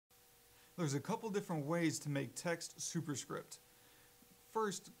There's a couple different ways to make text superscript.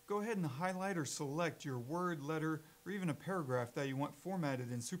 First, go ahead and highlight or select your word, letter, or even a paragraph that you want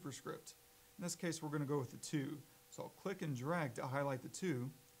formatted in Superscript. In this case, we're going to go with the 2. So I'll click and drag to highlight the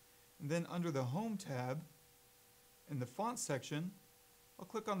 2. And then under the Home tab, in the Font section, I'll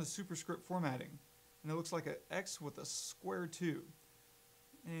click on the Superscript formatting. And it looks like an X with a square 2.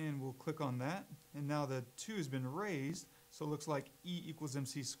 And we'll click on that. And now the 2 has been raised, so it looks like E equals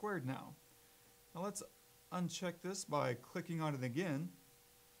MC squared now. Now let's uncheck this by clicking on it again.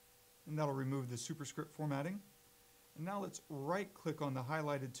 And that'll remove the Superscript formatting. And now let's right-click on the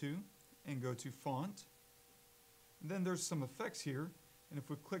highlighted 2 and go to Font. And then there's some effects here, and if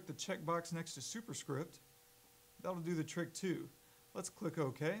we click the checkbox next to Superscript, that'll do the trick too. Let's click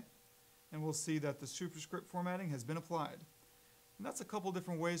OK, and we'll see that the Superscript formatting has been applied. And that's a couple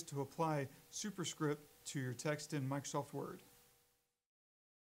different ways to apply Superscript to your text in Microsoft Word.